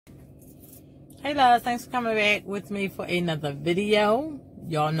Hey loves, thanks for coming back with me for another video.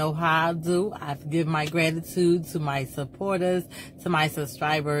 Y'all know how I do. I give my gratitude to my supporters, to my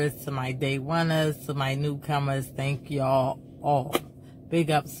subscribers, to my day oneers, to my newcomers. Thank y'all all.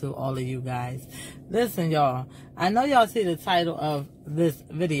 Big ups to all of you guys. Listen, y'all, I know y'all see the title of this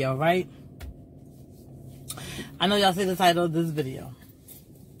video, right? I know y'all see the title of this video.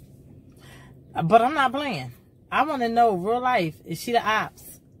 But I'm not playing. I want to know, real life, is she the ops?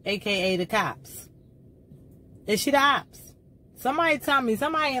 AKA the cops. Is she the ops? Somebody tell me,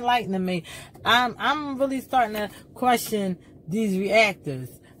 somebody enlighten me. I'm really starting to question these reactors.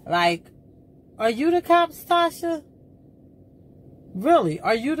 Like, are you the cops, Tasha? Really,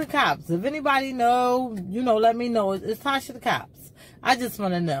 are you the cops? If anybody know, let me know. Is Tasha the cops? I just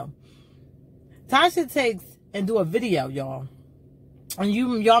want to know. Tasha takes and do a video, y'all. And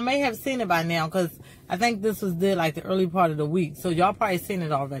y'all may have seen it by now, because I think this was did like the early part of the week. So y'all probably seen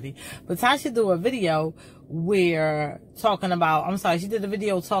it already. But Tasha do a video where she did a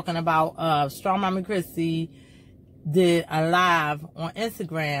video talking about Strong Mama Chrissy did a live on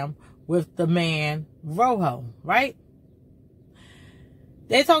Instagram with the man Rojo, right?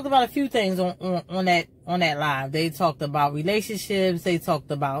 They talked about a few things on that live. They talked about relationships, they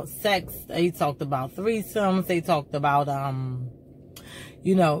talked about sex, they talked about threesomes, they talked about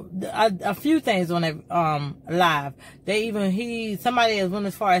a few things on that live. Somebody has went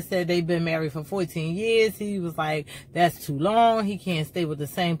as far as said they've been married for 14 years. He was like, that's too long. He can't stay with the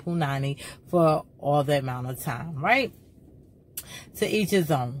same punani for all that amount of time, right? To each his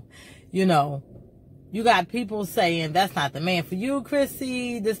own. You got people saying that's not the man for you,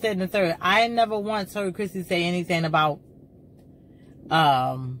 Chrissy, this, that, and the third. I never once heard Chrissy say anything about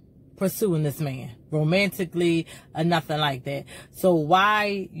pursuing this man romantically or nothing like that. So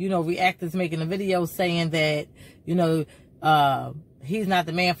why, reactors making a video saying that, he's not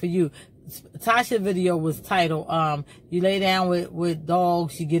the man for you. Tasha's video was titled, you lay down with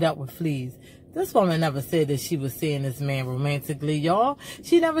dogs, you get up with fleas. This woman never said that she was seeing this man romantically, y'all.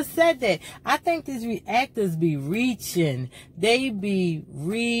 She never said that. I think these reactors be reaching. They be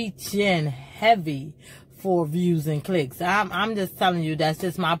reaching heavy for views and clicks. I'm just telling you, that's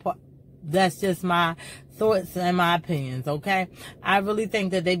just my thoughts and my opinions, okay? I really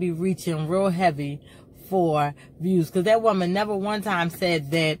think that they be reaching real heavy for views, because that woman never one time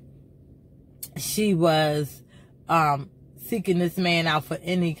said that she was seeking this man out for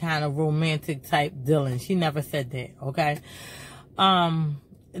any kind of romantic type dealing. She never said that, okay?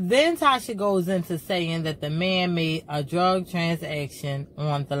 Then Tasha goes into saying that the man made a drug transaction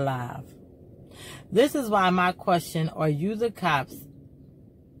on the live. This is why my question, are you the cops?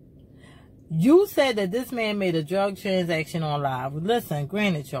 You said that this man made a drug transaction on live. Listen,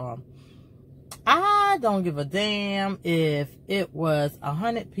 granted, y'all, I don't give a damn if it was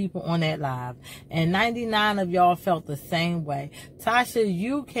 100 people on that live and 99 of y'all felt the same way. Tasha,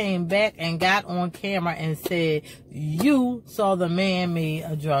 you came back and got on camera and said you saw the man made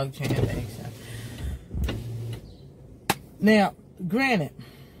a drug transaction. Now, granted,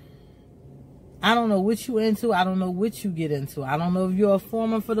 I don't know what you into. I don't know what you get into. I don't know if you're a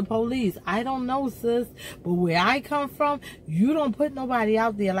foreman for the police. I don't know, sis. But where I come from, you don't put nobody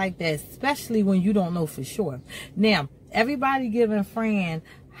out there like that, especially when you don't know for sure. Now, everybody giving Fran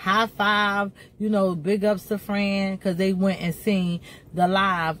high five, big ups to Fran, because they went and seen the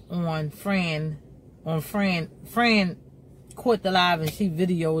live on Fran. Fran caught the live and she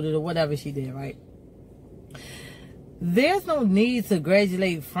videoed it or whatever she did, right? There's no need to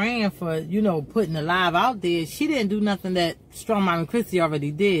congratulate Fran for, putting the live out there. She didn't do nothing that Strong Mama Chrissy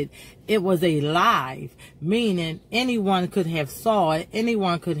already did. It was a live, meaning anyone could have saw it.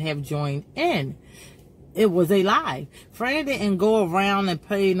 Anyone could have joined in. It was a live. Fran didn't go around and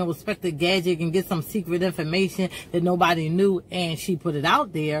play no Spectre Gadget and get some secret information that nobody knew, and she put it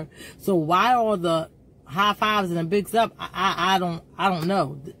out there. So why all the high fives and the bigs up? I don't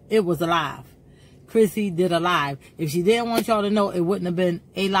know. It was a live. Chrissy did a live. If she didn't want y'all to know, it wouldn't have been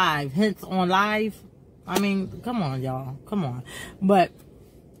a live. Hence on live. I mean, come on, y'all. Come on. But,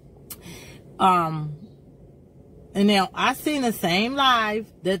 and now I seen the same live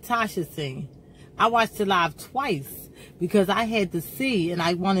that Tasha seen. I watched the live twice because I had to see and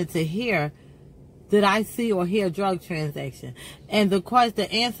I wanted to hear, did I see or hear drug transaction? And the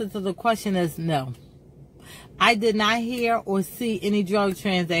answer to the question is no. I did not hear or see any drug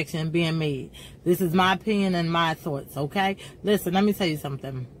transaction being made. This is my opinion and my thoughts, okay? Listen, let me tell you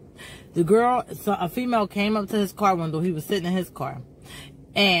something. A female came up to his car window. He was sitting in his car.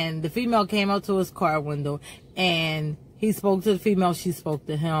 And the female came up to his car window and he spoke to the female. She spoke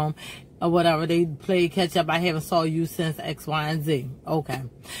to him. or whatever. They played catch up. I haven't saw you since X, Y, and Z. Okay.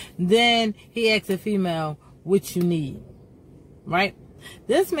 Then he asked a female, what you need, right?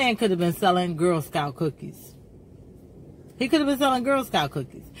 This man could have been selling Girl Scout cookies. He could have been selling Girl Scout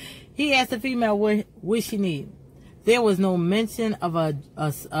cookies. He asked the female what she need. There was no mention of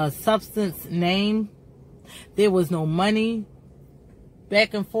a substance name. There was no money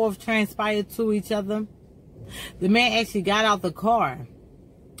back and forth transpired to each other. The man actually got out the car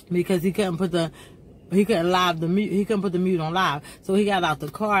because he couldn't put the mute on live. So he got out the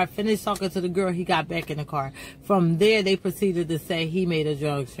car, finished talking to the girl, he got back in the car. From there, they proceeded to say he made a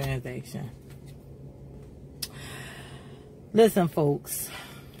drugs transaction. Listen, folks.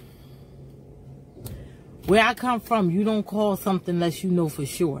 Where I come from, you don't call something unless you know for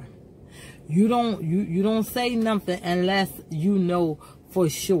sure. You don't say nothing unless you know for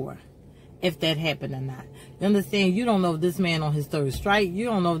sure if that happened or not. You understand? You don't know if this man on his third strike. You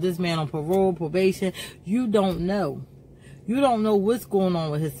don't know if this man on parole, probation. You don't know. You don't know what's going on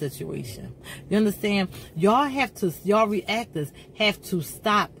with his situation. You understand? Y'all reactors have to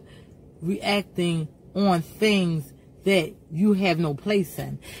stop reacting on things that you have no place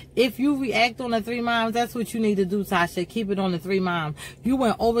in. If you react on the 3 moms, that's what you need to do, Tasha. Keep it on the 3 moms. You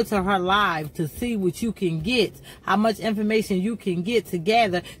went over to her live to see what you can get, how much information you can get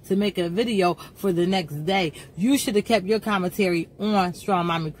together to make a video for the next day. You should have kept your commentary on Strong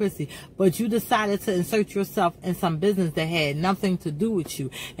Mommy Chrissy, but you decided to insert yourself in some business that had nothing to do with you.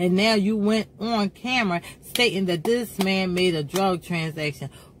 And now you went on camera stating that this man made a drug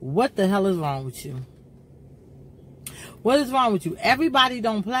transaction. What the hell is wrong with you? What is wrong with you? Everybody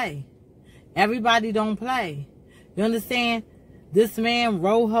don't play. Everybody don't play. You understand? This man,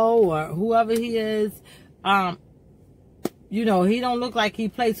 Rojo, or whoever he is, you know, he don't look like he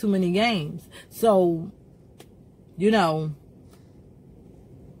plays too many games. So, you know,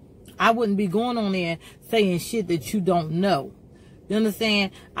 I wouldn't be going on there saying shit that you don't know. You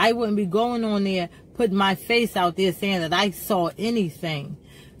understand? I wouldn't be going on there putting my face out there saying that I saw anything.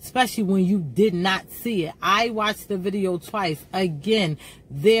 Especially when you did not see it. I watched the video twice. Again,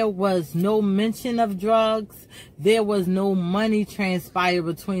 there was no mention of drugs. There was no money transpired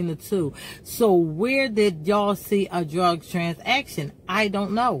between the two. So where did y'all see a drug transaction? I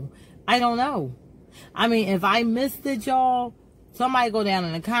don't know. I don't know. I mean, if I missed it, y'all, somebody go down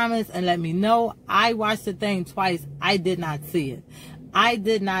in the comments and let me know. I watched the thing twice. I did not see it. I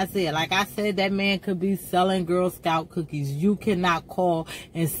did not see it. Like I said, that man could be selling Girl Scout cookies. You cannot call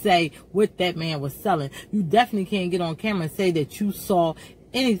and say what that man was selling. You definitely can't get on camera and say that you saw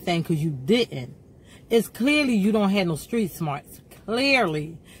anything because you didn't. It's clearly you don't have no street smarts.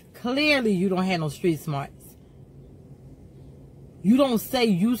 Clearly you don't have no street smarts. You don't say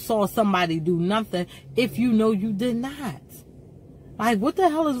you saw somebody do nothing if you know you did not. Like, what the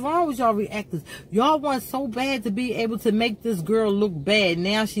hell is wrong with y'all reactors? Y'all want so bad to be able to make this girl look bad.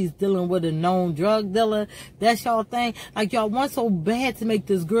 Now she's dealing with a known drug dealer. That's y'all thing. Like, y'all want so bad to make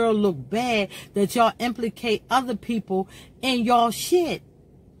this girl look bad that y'all implicate other people in y'all shit.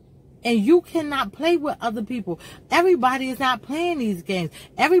 And you cannot play with other people. Everybody is not playing these games.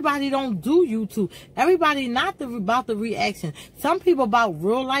 Everybody don't do YouTube. Everybody not about the reaction. Some people about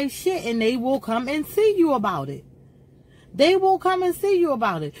real life shit, and they will come and see you about it. They will come and see you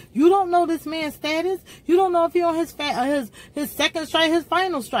about it. You don't know this man's status. You don't know if he's on his second strike, his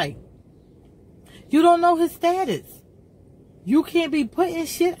final strike. You don't know his status. You can't be putting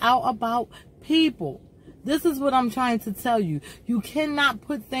shit out about people. This is what I'm trying to tell you. You cannot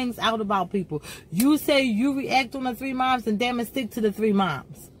put things out about people. You say you react on the 3 moms, and damn it, stick to the 3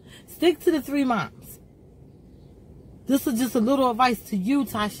 moms. Stick to the 3 moms. This is just a little advice to you,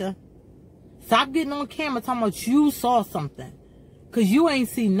 Tasha. Stop getting on camera talking about you saw something. Because you ain't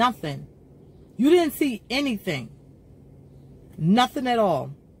see nothing. You didn't see anything. Nothing at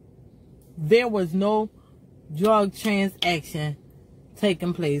all. There was no drug transaction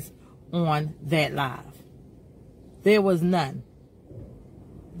taking place on that live. There was none.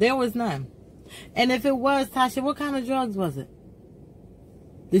 There was none. And if it was, Tasha, what kind of drugs was it?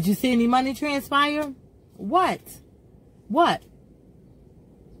 Did you see any money transpire? What? What?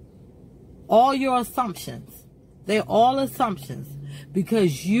 All your assumptions. They're all assumptions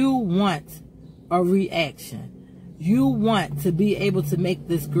because you want a reaction. You want to be able to make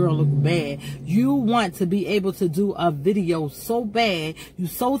this girl look bad. You want to be able to do a video so bad. You're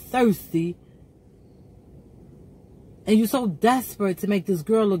so thirsty. And you're so desperate to make this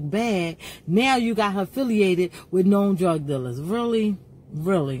girl look bad. Now you got her affiliated with known drug dealers. Really?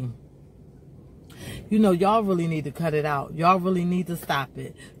 Really? You know, y'all really need to cut it out. Y'all really need to stop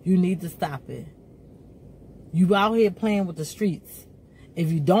it. You need to stop it. You out here playing with the streets.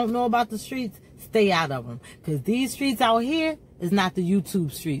 If you don't know about the streets, stay out of them. Because these streets out here is not the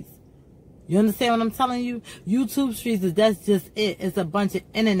YouTube streets. You understand what I'm telling you? YouTube streets, that's just it. It's a bunch of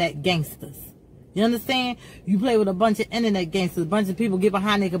internet gangsters. You understand? You play with a bunch of internet gangsters. A bunch of people get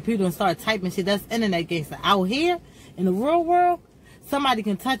behind their computer and start typing shit. That's internet gangster. Out here, in the real world, somebody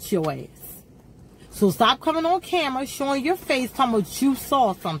can touch your ass. So stop coming on camera, showing your face, talking about you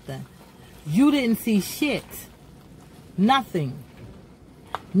saw something. You didn't see shit. Nothing.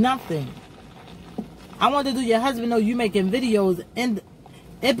 Nothing. I want to do your husband know you making videos and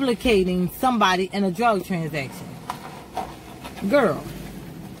implicating somebody in a drug transaction. Girl.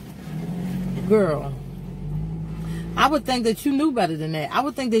 I would think that you knew better than that. I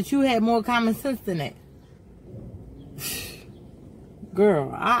would think that you had more common sense than that.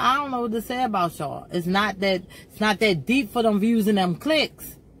 Girl, I don't know what to say about y'all. It's not that deep for them views and them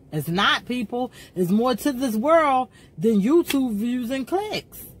clicks. It's not, people. It's more to this world than YouTube views and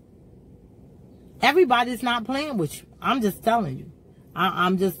clicks. Everybody's not playing with you. I'm just telling you.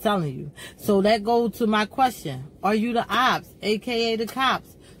 I'm just telling you. So that goes to my question. Are you the ops, a.k.a. the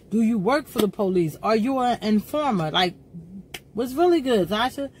cops? Do you work for the police? Are you an informer? Like, what's really good,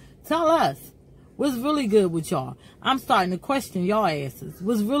 Tasha? Tell us. What's really good with y'all? I'm starting to question y'all asses.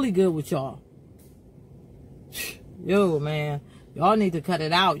 What's really good with y'all? Yo, man. Y'all need to cut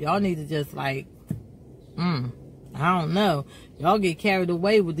it out. Y'all need to just like, I don't know. Y'all get carried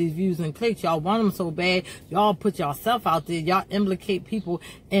away with these views and clicks. Y'all want them so bad. Y'all put yourself out there. Y'all implicate people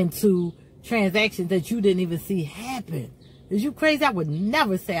into transactions that you didn't even see happen. Is you crazy? I would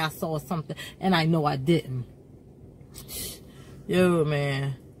never say I saw something and I know I didn't. Yo,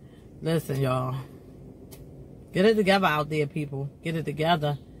 man. Listen, y'all. Get it together out there, people. Get it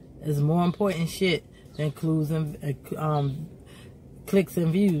together. It's more important shit than clues and clicks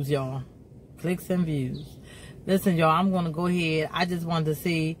and views, y'all. Clicks and views. Listen, y'all, I'm going to go ahead. I just wanted to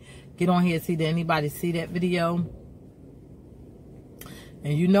see, get on here and see, did anybody see that video?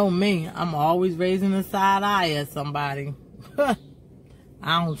 And you know me, I'm always raising a side eye at somebody. I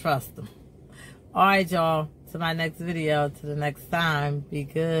don't trust them. All right, y'all. To my next video. To the next time. Be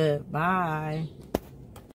good. Bye.